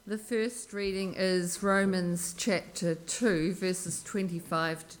The first reading is Romans chapter 2, verses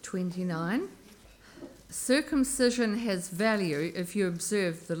 25 to 29. Circumcision has value if you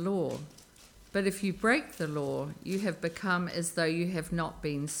observe the law, but if you break the law, you have become as though you have not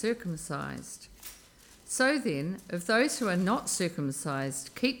been circumcised. So then, if those who are not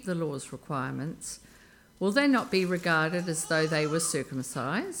circumcised keep the law's requirements, will they not be regarded as though they were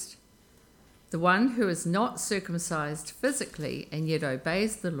circumcised? The one who is not circumcised physically and yet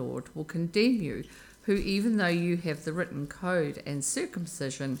obeys the Lord will condemn you, who even though you have the written code and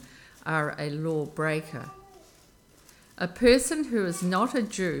circumcision are a lawbreaker. A person who is not a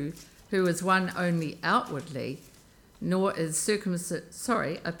Jew, who is one only outwardly,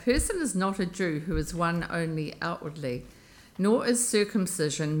 a person is not a Jew who is one only outwardly, nor is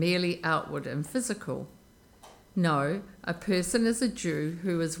circumcision merely outward and physical. No, a person is a Jew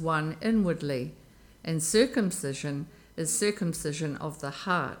who is one inwardly, and circumcision is circumcision of the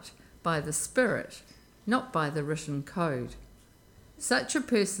heart, by the Spirit, not by the written code. Such a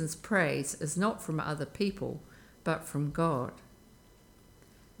person's praise is not from other people, but from God.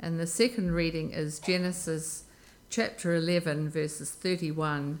 And the second reading is Genesis chapter 11, verses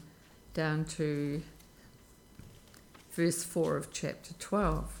 31 down to verse 4 of chapter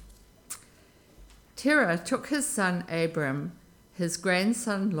 12. Terah took his son Abram, his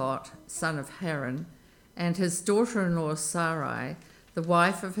grandson Lot, son of Haran, and his daughter-in-law Sarai, the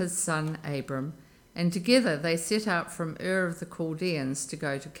wife of his son Abram, and together they set out from Ur of the Chaldeans to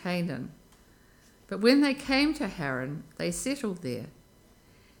go to Canaan. But when they came to Haran, they settled there.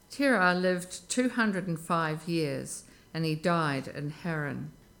 Terah lived 205 years, and he died in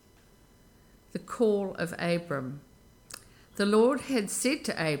Haran. The call of Abram. The Lord had said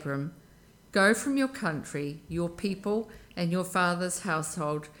to Abram, "Go from your country, your people, and your father's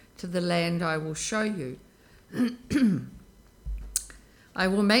household to the land I will show you. I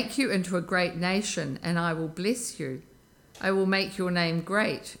will make you into a great nation, and I will bless you. I will make your name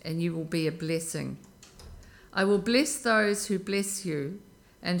great, and you will be a blessing. I will bless those who bless you,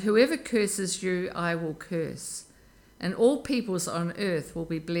 and whoever curses you I will curse, and all peoples on earth will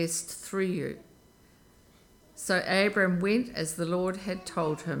be blessed through you." So Abram went as the Lord had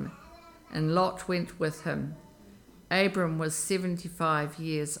told him, and Lot went with him. Abram was 75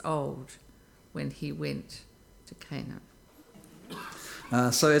 years old when he went to Canaan.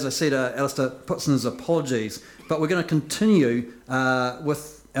 So as I said, Alistair puts in his apologies, but we're going to continue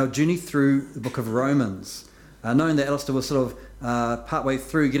with our journey through the book of Romans. Knowing that Alistair was sort of partway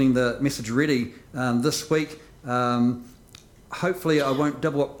through getting the message ready this week, hopefully I won't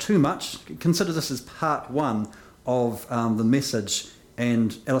double up too much. Consider this as part one of the message.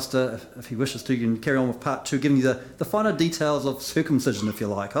 And Alistair, if he wishes to, you can carry on with part two, giving you the finer details of circumcision, if you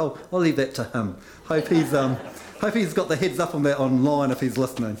like. I'll leave that to him. Hope he's got the heads up on that online if he's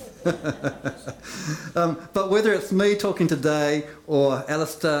listening. But whether it's me talking today or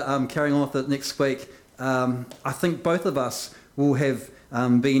Alistair carrying on with it next week, I think both of us will have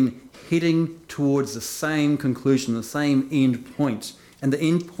been heading towards the same conclusion, the same end point. And the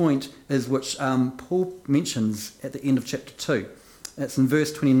end point is which Paul mentions at the end of chapter 2. It's in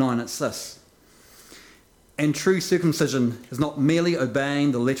verse 29, it's this. "And true circumcision is not merely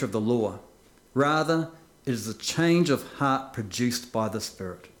obeying the letter of the law. Rather, it is a change of heart produced by the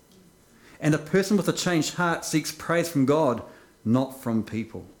Spirit. And a person with a changed heart seeks praise from God, not from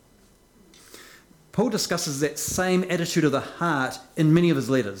people." Paul discusses that same attitude of the heart in many of his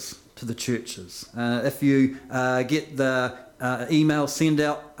letters to the churches. If you get the email send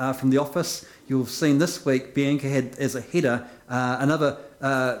out from the office, you'll have seen this week Bianca had as a header another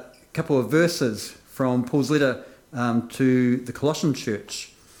couple of verses from Paul's letter to the Colossian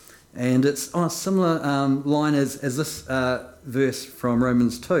church. And it's on a similar line as this verse from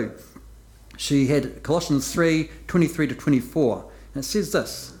Romans 2. She had Colossians 3, 23 to 24. And it says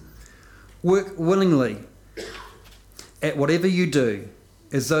this: "Work willingly at whatever you do,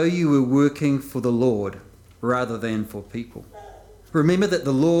 as though you were working for the Lord rather than for people. Remember that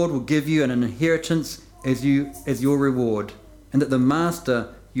the Lord will give you an inheritance as your reward, and that the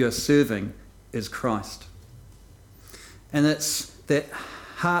master you are serving is Christ." And it's that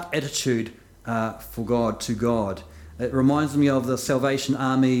heart attitude for God, to God. It reminds me of the Salvation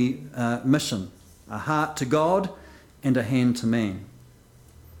Army mission: a heart to God and a hand to man.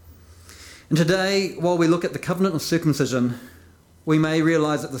 And today, while we look at the covenant of circumcision, we may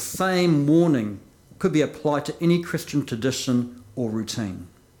realise that the same warning could be applied to any Christian tradition or routine.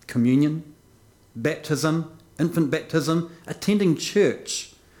 Communion, baptism, infant baptism, attending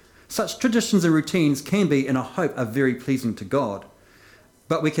church. Such traditions and routines can be, and I hope, are very pleasing to God.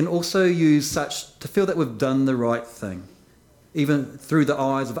 But we can also use such to feel that we've done the right thing. even through the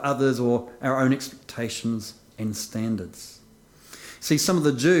eyes of others or our own expectations and standards. See, some of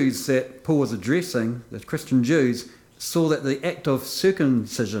the Jews that Paul was addressing, the Christian Jews, saw that the act of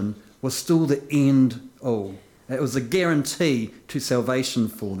circumcision was still the end all. It was a guarantee to salvation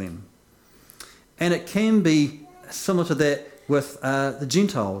for them. And it can be similar to that with the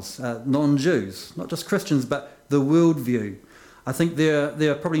Gentiles, non-Jews, not just Christians, but the worldview. I think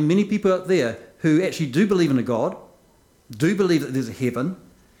there are probably many people out there who actually do believe in a God, do believe that there's a heaven,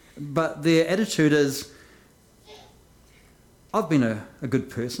 but their attitude is, I've been a good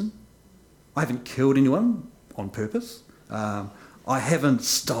person. I haven't killed anyone on purpose. I haven't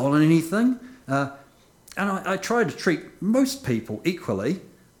stolen anything. And I try to treat most people equally.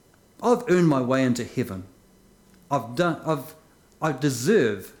 I've earned my way into heaven. I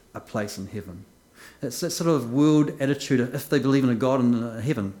deserve a place in heaven. It's that sort of world attitude if they believe in a God and a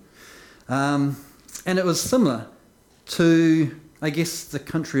heaven. And it was similar to, I guess, the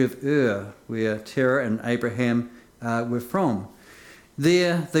country of Ur, where Terah and Abraham were from.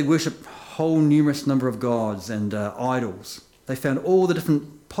 There they worshipped a whole numerous number of gods and idols. They found all the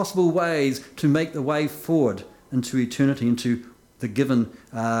different possible ways to make the way forward into eternity, into the given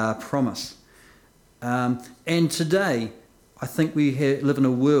promise. And today, I think we live in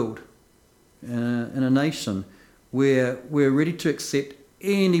a world, in a nation, where we're ready to accept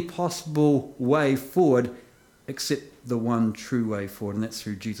any possible way forward except the one true way forward, and that's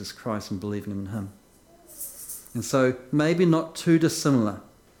through Jesus Christ and believing in him. And so maybe not too dissimilar.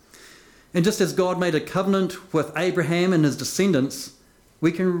 And just as God made a covenant with Abraham and his descendants,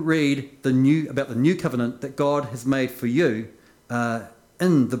 we can read about the new covenant that God has made for you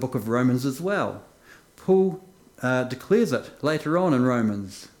in the book of Romans as well. Paul declares it later on in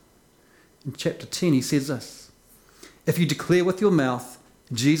Romans. In chapter 10 he says this: "If you declare with your mouth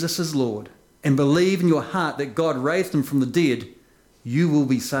Jesus is Lord and believe in your heart that God raised him from the dead, you will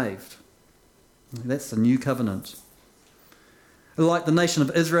be saved." That's the new covenant. Like the nation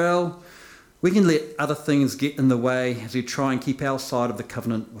of Israel, we can let other things get in the way as we try and keep our side of the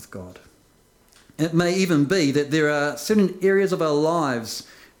covenant with God. It may even be that there are certain areas of our lives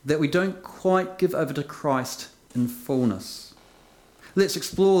that we don't quite give over to Christ in fullness. Let's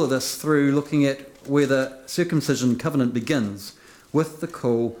explore this through looking at where the circumcision covenant begins, with the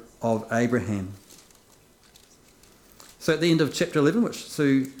call of Abraham. So at the end of chapter 11, which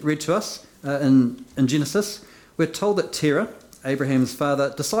Sue read to us in Genesis, we're told that Terah, Abraham's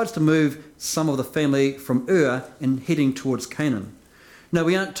father, decides to move some of the family from Ur and heading towards Canaan. Now,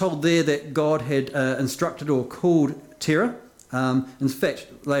 we aren't told there that God had instructed or called Terah. In fact,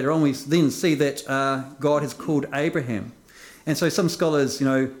 later on we then see that God has called Abraham. And so some scholars,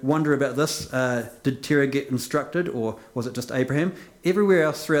 wonder about this. Did Terah get instructed, or was it just Abraham? Everywhere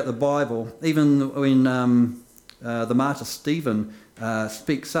else throughout the Bible, even when the martyr Stephen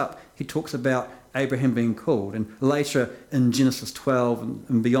speaks up, he talks about Abraham being called. And later in Genesis 12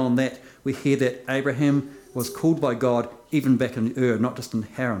 and beyond that, we hear that Abraham was called by God even back in Ur, not just in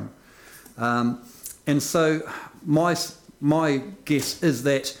Haran. And so my guess is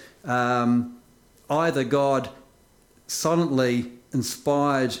that either God silently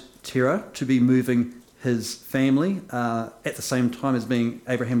inspired Terah to be moving his family at the same time as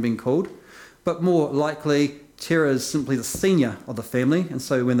Abraham being called, but more likely Terah is simply the senior of the family, and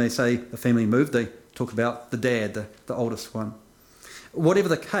so when they say the family moved, they talk about the dad, the oldest one. Whatever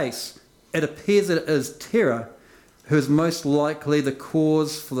the case, it appears that it is Terah who is most likely the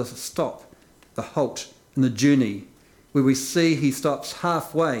cause for the stop, the halt in the journey, where we see he stops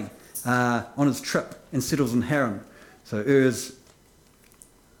halfway on his trip and settles in Haran. So Ur's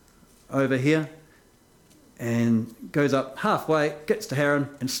over here and goes up halfway, gets to Haran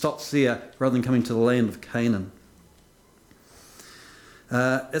and stops there rather than coming to the land of Canaan.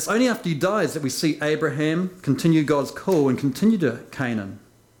 It's only after he dies that we see Abraham continue God's call and continue to Canaan.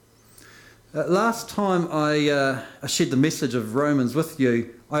 Last time I shared the message of Romans with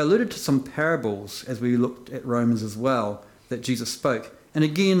you, I alluded to some parables as we looked at Romans as well that Jesus spoke. And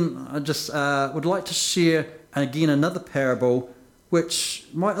again, I just would like to share again another parable which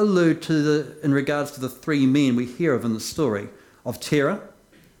might allude to in regards to the three men we hear of in the story of Terah,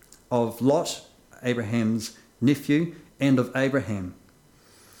 of Lot, Abraham's nephew, and of Abraham.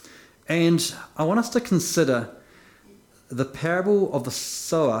 And I want us to consider the parable of the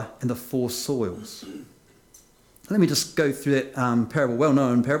sower and the four soils. Let me just go through that parable,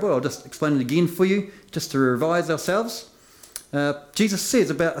 well-known parable. I'll just explain it again for you, just to revise ourselves. Jesus says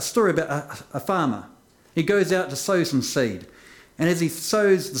about a story about a farmer. He goes out to sow some seed. And as he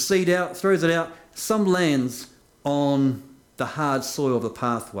sows the seed out, throws it out, some lands on the hard soil of the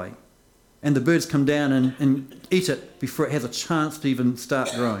pathway. and the birds come down and eat it before it has a chance to even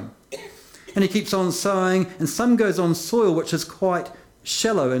start growing. And he keeps on sowing, and some goes on soil which is quite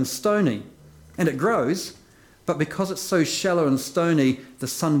shallow and stony, and it grows, but because it's so shallow and stony, the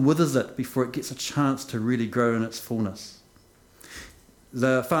sun withers it before it gets a chance to really grow in its fullness.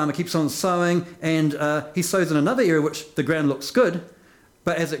 The farmer keeps on sowing, and he sows in another area which the ground looks good,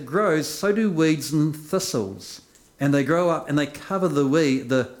 but as it grows, so do weeds and thistles, and they grow up and they cover the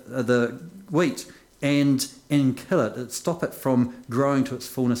wheat and kill it, stop it from growing to its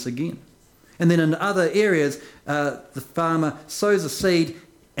fullness again. And then in other areas, the farmer sows a seed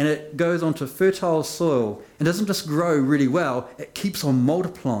and it goes onto fertile soil and doesn't just grow really well, it keeps on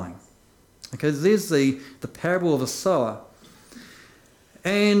multiplying. Okay, there's the parable of the sower.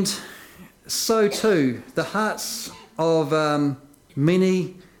 And so too, the hearts of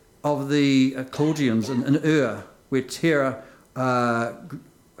many of the Chaldeans in Ur, where Terah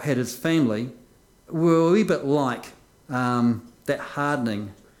had his family, were a wee bit like that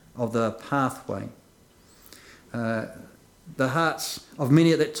hardening of the pathway. The hearts of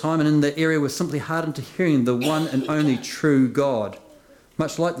many at that time and in that area were simply hardened to hearing the one and only true God,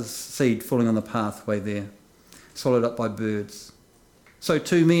 much like the seed falling on the pathway there, swallowed up by birds. So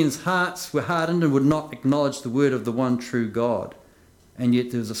too men's hearts were hardened and would not acknowledge the word of the one true God. And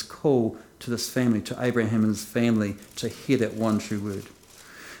yet there was this call to this family, to Abraham and his family, to hear that one true word.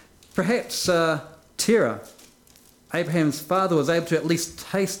 Perhaps Terah, Abraham's father, was able to at least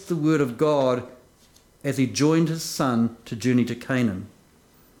taste the word of God as he joined his son to journey to Canaan.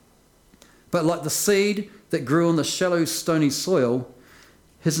 But like the seed that grew on the shallow, stony soil,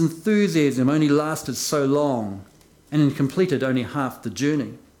 his enthusiasm only lasted so long and completed only half the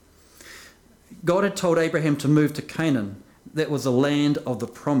journey. God had told Abraham to move to Canaan. That was the land of the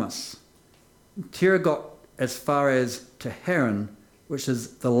promise. Terah got as far as to Haran, which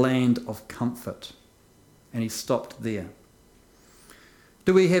is the land of comfort, and he stopped there.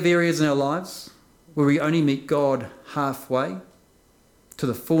 Do we have areas in our lives where we only meet God halfway to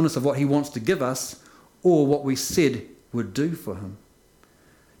the fullness of what he wants to give us or what we said would do for him?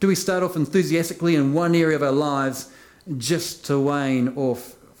 Do we start off enthusiastically in one area of our lives just to wane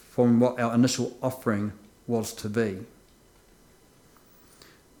off from what our initial offering was to be?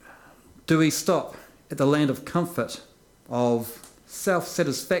 Do we stop at the land of comfort, of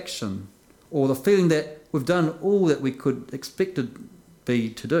self-satisfaction, or the feeling that we've done all that we could expect to be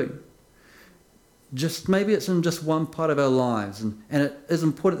to do? Maybe it's in just one part of our lives, and it is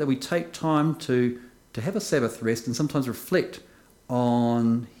important that we take time to have a Sabbath rest and sometimes reflect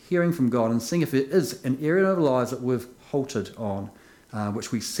on hearing from God and seeing if there is an area of our lives that we've halted on,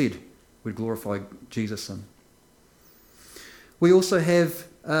 which we said would glorify Jesus in. We also have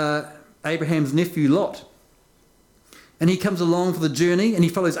Abraham's nephew Lot. And he comes along for the journey and he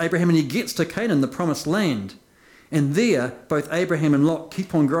follows Abraham and he gets to Canaan, the promised land. And there, both Abraham and Lot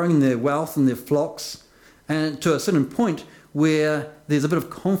keep on growing their wealth and their flocks, and to a certain point where there's a bit of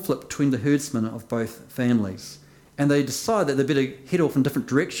conflict between the herdsmen of both families. And they decide that they better head off in different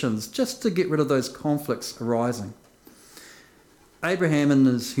directions just to get rid of those conflicts arising. Abraham, in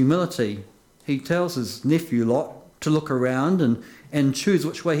his humility, he tells his nephew Lot to look around and choose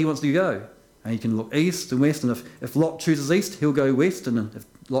which way he wants to go. And he can look east and west, and if Lot chooses east, he'll go west, and if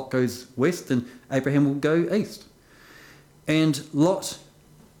Lot goes west, then Abraham will go east. And Lot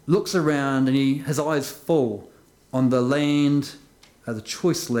looks around and his eyes fall on the land, the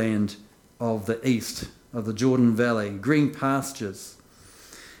choice land of the east, of the Jordan Valley, green pastures.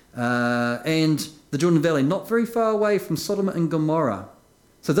 And the Jordan Valley, not very far away from Sodom and Gomorrah.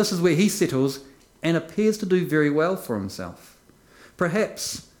 So this is where he settles and appears to do very well for himself.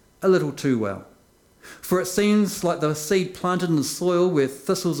 Perhaps a little too well. For it seems like the seed planted in the soil where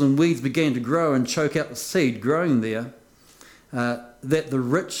thistles and weeds began to grow and choke out the seed growing there, that the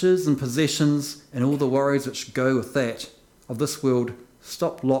riches and possessions and all the worries which go with that of this world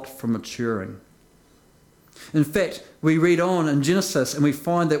stop Lot from maturing. In fact, we read on in Genesis and we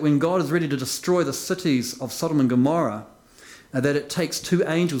find that when God is ready to destroy the cities of Sodom and Gomorrah, that it takes 2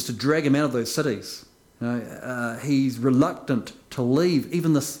 angels to drag him out of those cities. He's reluctant to leave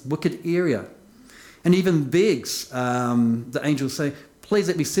even this wicked area, and even begs, the angels say, please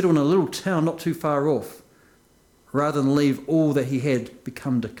let me settle in a little town not too far off, rather than leave all that he had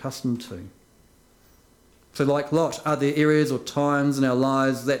become accustomed to. So like Lot, are there areas or times in our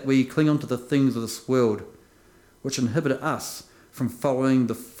lives that we cling on to the things of this world which inhibit us from following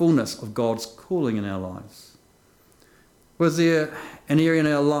the fullness of God's calling in our lives? Was there an area in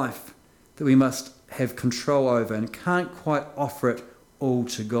our life that we must have control over and can't quite offer it all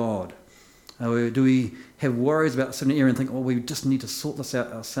to God? Do we have worries about a certain area and think, we just need to sort this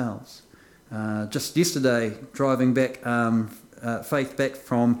out ourselves? Just yesterday, driving back Faith back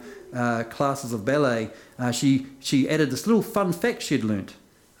from classes of ballet, she added this little fun fact she'd learnt,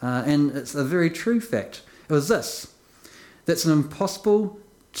 and it's a very true fact. It was this: that's impossible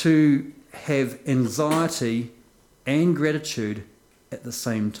to have anxiety and gratitude at the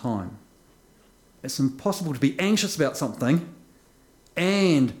same time. It's impossible to be anxious about something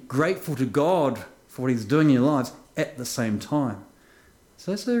and grateful to God for what He's doing in your lives at the same time.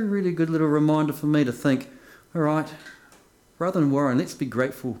 So that's a really good little reminder for me to think, all right, rather than worrying, let's be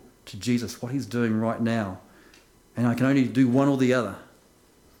grateful to Jesus, what He's doing right now. And I can only do one or the other.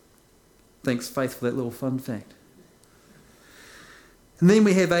 Thanks, Faith, for that little fun fact. And then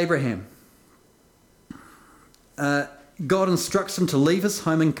we have Abraham. God instructs him to leave his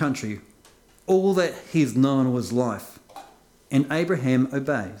home and country, all that he's known all his life, and Abraham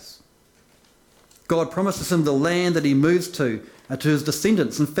obeys. God promises him the land that he moves to his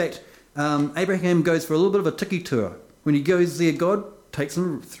descendants. In fact, Abraham goes for a little bit of a tiki tour. When he goes there, God takes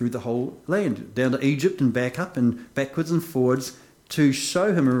him through the whole land, down to Egypt and back up and backwards and forwards, to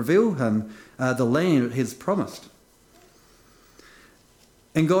show him and reveal him the land that he's promised.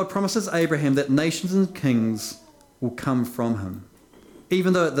 And God promises Abraham that nations and kings will come from him,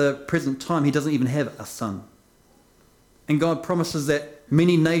 even though at the present time he doesn't even have a son. And God promises that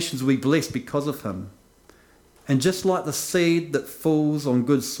many nations will be blessed because of him. And just like the seed that falls on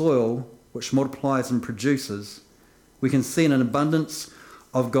good soil, which multiplies and produces, we can see an abundance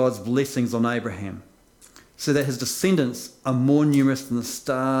of God's blessings on Abraham, so that his descendants are more numerous than the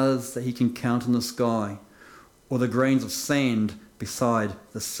stars that he can count in the sky, or the grains of sand beside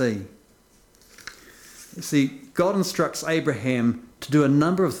the sea. You see, God instructs Abraham to do a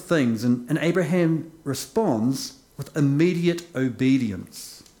number of things, and Abraham responds with immediate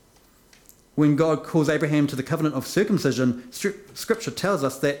obedience. When God calls Abraham to the covenant of circumcision, Scripture tells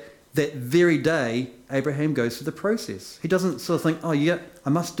us that that very day Abraham goes through the process. He doesn't sort of think, oh yeah, I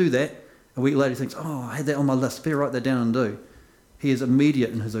must do that. A week later he thinks, oh, I had that on my list, better write that down and do. He is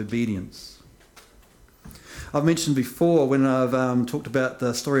immediate in his obedience. I've mentioned before when I've talked about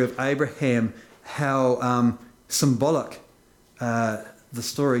the story of Abraham, how symbolic the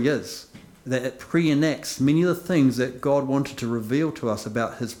story is, that it pre-enacts many of the things that God wanted to reveal to us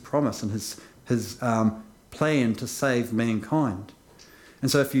about his promise and his plan to save mankind. And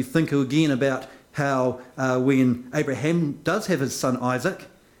so if you think again about how when Abraham does have his son Isaac,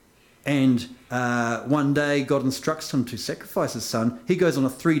 and one day God instructs him to sacrifice his son, he goes on a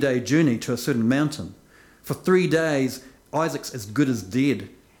 3-day journey to a certain mountain. For 3 days, Isaac's as good as dead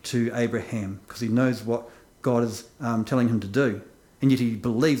to Abraham because he knows what God is telling him to do. And yet he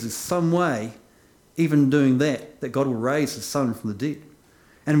believes there's some way, even doing that God will raise his son from the dead.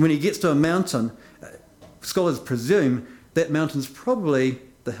 And when he gets to a mountain, scholars presume that mountain's probably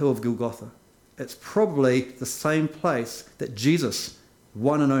the hill of Golgotha. It's probably the same place that Jesus,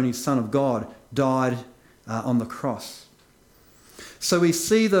 one and only Son of God, died on the cross. So we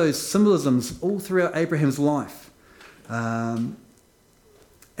see those symbolisms all throughout Abraham's life. And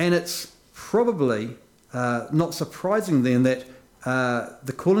it's probably not surprising then that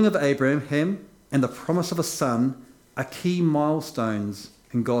the calling of Abraham and the promise of a son are key milestones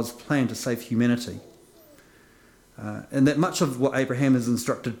in God's plan to save humanity. And that much of what Abraham is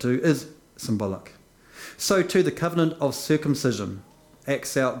instructed to is symbolic. So too the covenant of circumcision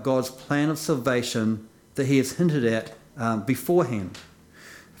acts out God's plan of salvation that he has hinted at beforehand.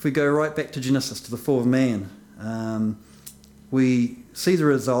 If we go right back to Genesis, to the fall of man, we see the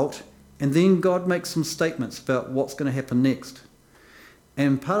result, and then God makes some statements about what's going to happen next.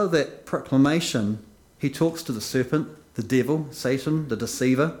 And part of that proclamation, he talks to the serpent, the devil, Satan, the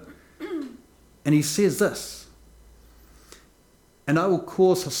deceiver, and he says this: "And I will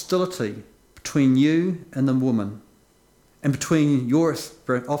cause hostility between you and the woman, and between your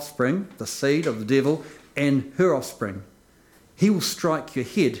offspring, the seed of the devil, and her offspring. He will strike your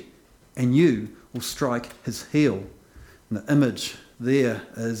head, and you will strike his heel." And the image there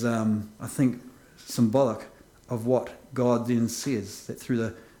is, I think, symbolic of what God then says, that through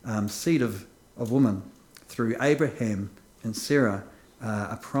the seed of woman, through Abraham and Sarah,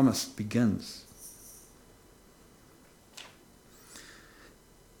 a promise begins.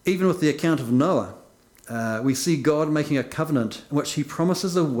 Even with the account of Noah, we see God making a covenant in which he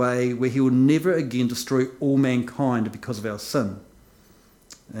promises a way where he will never again destroy all mankind because of our sin.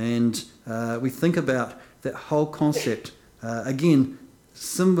 And we think about that whole concept, again,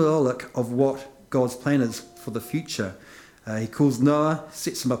 symbolic of what God's plan is for the future. He calls Noah,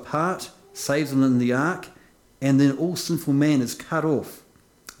 sets him apart, saves him in the ark, and then all sinful man is cut off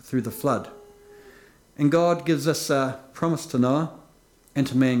through the flood. And God gives us a promise to Noah and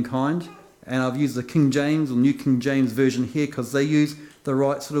to mankind And I've used the King James or New King James version here because they use the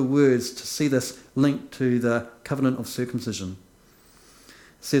right sort of words to see this linked to the covenant of circumcision.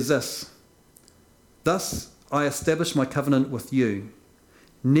 It says this, "Thus I establish my covenant with you.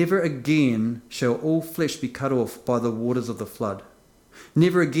 Never again shall all flesh be cut off by the waters of the flood.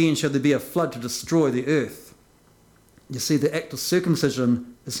 Never again shall there be a flood to destroy the earth." You see, the act of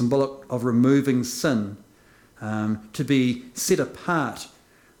circumcision is symbolic of removing sin, to be set apart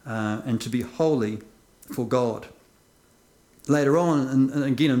and to be holy for God. Later on, and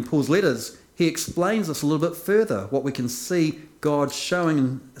again in Paul's letters, he explains this a little bit further, what we can see God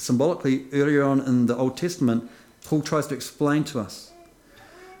showing symbolically earlier on in the Old Testament. Paul tries to explain to us.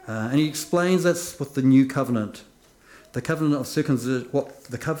 And he explains this with the new covenant, the covenant of circumcision, what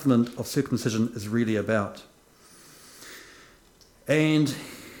the covenant of circumcision is really about. And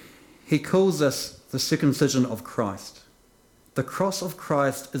he calls this the circumcision of Christ. The cross of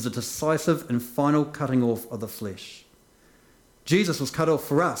Christ is a decisive and final cutting off of the flesh. Jesus was cut off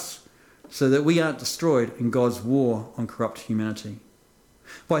for us so that we aren't destroyed in God's war on corrupt humanity.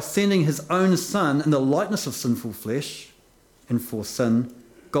 By sending his own Son in the likeness of sinful flesh and for sin,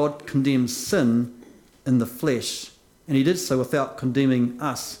 God condemns sin in the flesh, and he did so without condemning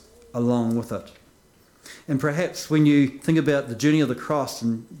us along with it. And perhaps when you think about the journey of the cross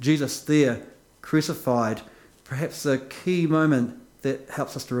and Jesus there crucified, perhaps a key moment that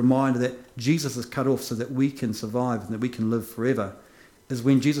helps us to remind that Jesus is cut off so that we can survive and that we can live forever is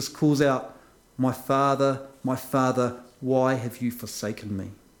when Jesus calls out, my Father, why have you forsaken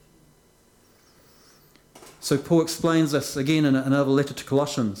me?" So Paul explains this again in another letter to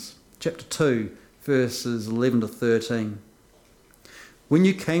Colossians, chapter 2, verses 11 to 13. "When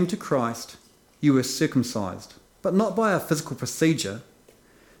you came to Christ, you were circumcised, but not by a physical procedure.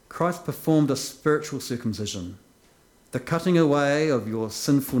 Christ performed a spiritual circumcision, the cutting away of your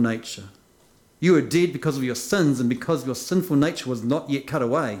sinful nature. You were dead because of your sins, and because your sinful nature was not yet cut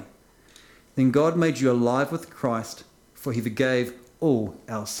away. Then God made you alive with Christ, for he forgave all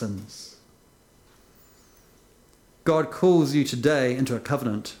our sins." God calls you today into a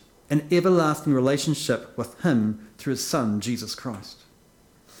covenant, an everlasting relationship with him through his Son, Jesus Christ.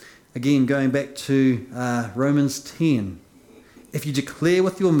 Again, going back to Romans 10, "If you declare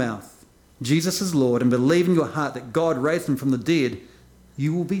with your mouth Jesus is Lord and believe in your heart that God raised him from the dead,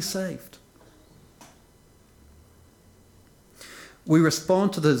 you will be saved." We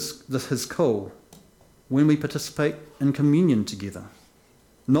respond to his call when we participate in communion together,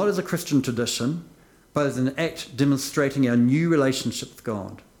 not as a Christian tradition, but as an act demonstrating our new relationship with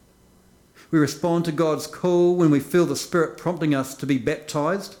God. We respond to God's call when we feel the Spirit prompting us to be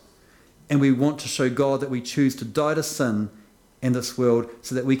baptized, and we want to show God that we choose to die to sin and this world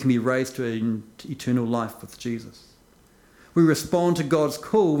so that we can be raised to eternal life with Jesus. We respond to God's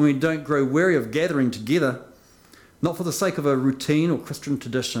call when we don't grow weary of gathering together, not for the sake of a routine or Christian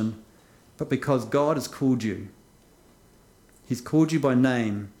tradition, but because God has called you. He's called you by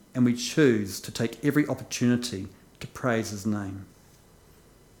name, and we choose to take every opportunity to praise his name.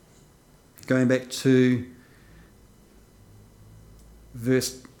 Going back to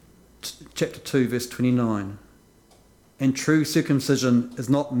chapter 2, verse 29. "And true circumcision is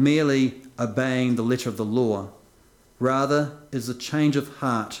not merely obeying the letter of the law, rather is a change of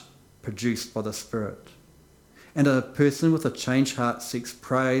heart produced by the Spirit. And a person with a changed heart seeks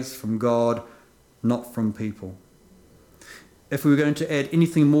praise from God, not from people." If we were going to add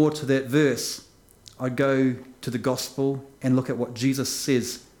anything more to that verse, I'd go to the gospel and look at what Jesus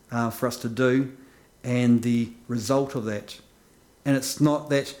says for us to do and the result of that. And it's not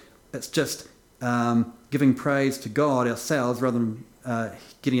that it's just giving praise to God ourselves rather than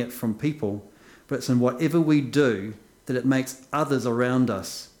getting it from people, but it's in whatever we do that it makes others around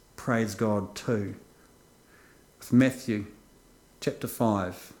us praise God too. With Matthew chapter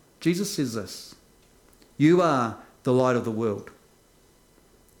 5, Jesus says this, "You are the light of the world,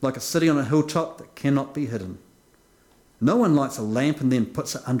 like a city on a hilltop that cannot be hidden. No one lights a lamp and then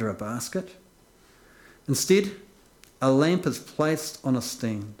puts it under a basket. Instead, a lamp is placed on a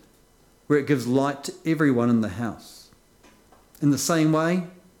stand where it gives light to everyone in the house. In the same way,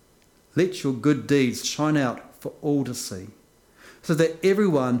 let your good deeds shine out for all to see, so that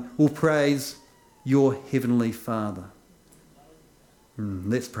everyone will praise your heavenly Father."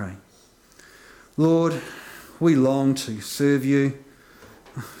 Let's pray. Lord, we long to serve you.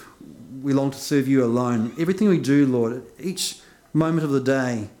 We long to serve you alone. Everything we do, Lord, each moment of the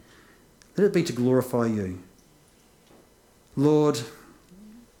day, let it be to glorify you. Lord,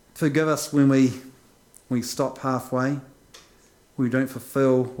 forgive us when we stop halfway, when we don't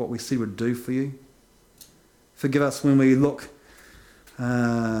fulfill what we said we'd do for you. Forgive us when we look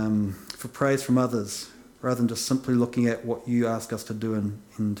for praise from others rather than just simply looking at what you ask us to do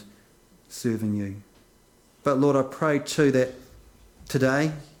and serving you. But Lord, I pray too that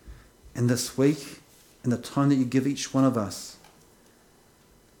today and this week and the time that you give each one of us,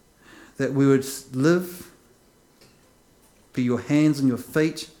 that we would live, be your hands and your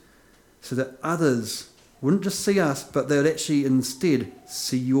feet, so that others wouldn't just see us, but they would actually instead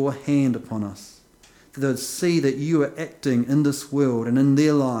see your hand upon us. That they would see that you are acting in this world and in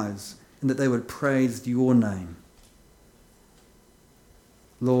their lives, and that they would praise your name.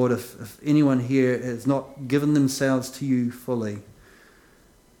 Lord, if anyone here has not given themselves to you fully,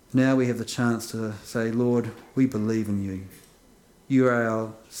 now we have the chance to say, Lord, we believe in you. You are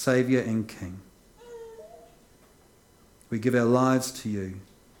our Saviour and King. We give our lives to you.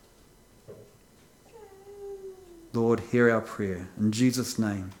 Lord, hear our prayer. In Jesus'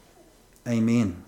 name, amen.